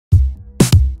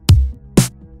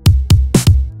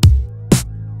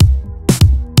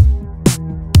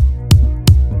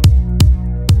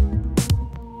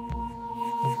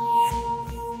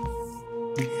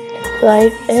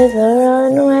Life is a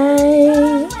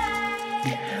runway.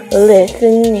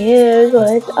 Listen, here's what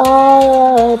it's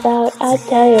all about. I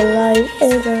tell you, life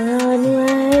is a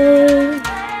runway.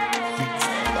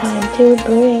 Time to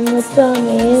bring what's on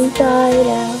the inside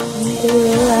out into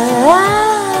life.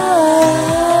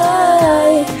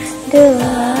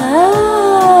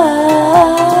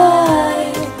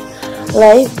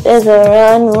 Life is a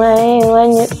runway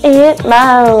when you eat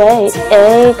my way.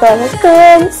 Got a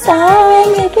good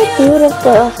time, make it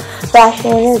beautiful.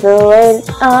 Fashion is a way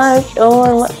to start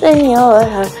showing what's in your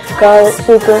heart. Call it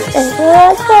super, it's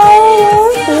like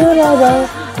beautiful.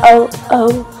 Oh,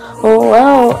 oh, oh,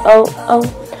 oh, oh,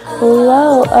 oh,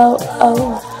 oh, oh,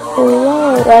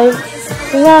 oh, life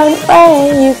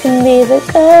runway. You can be the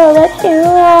girl that you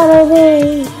wanna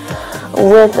be,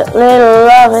 with a little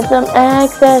love and some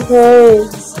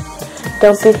accessories.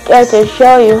 Don't be scared to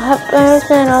show you have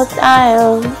personal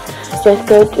style. Just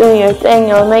go do your thing,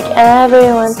 you'll make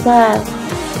everyone smile.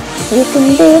 You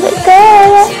can be the girl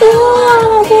that you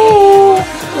wanna be,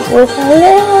 with a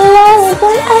little love and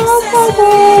some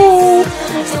accessories.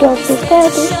 Don't be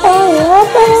scared to show you have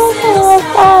personal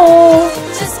style.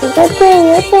 Just go do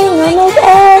your thing, you'll make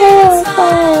everyone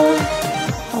smile.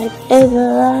 Life is a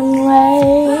runway.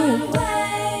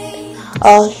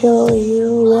 I'll show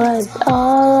you what it's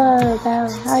all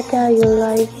about. I tell you,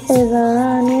 life is a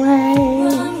runway.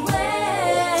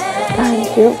 Time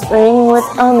to bring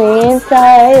what's on the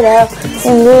inside out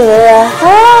and do the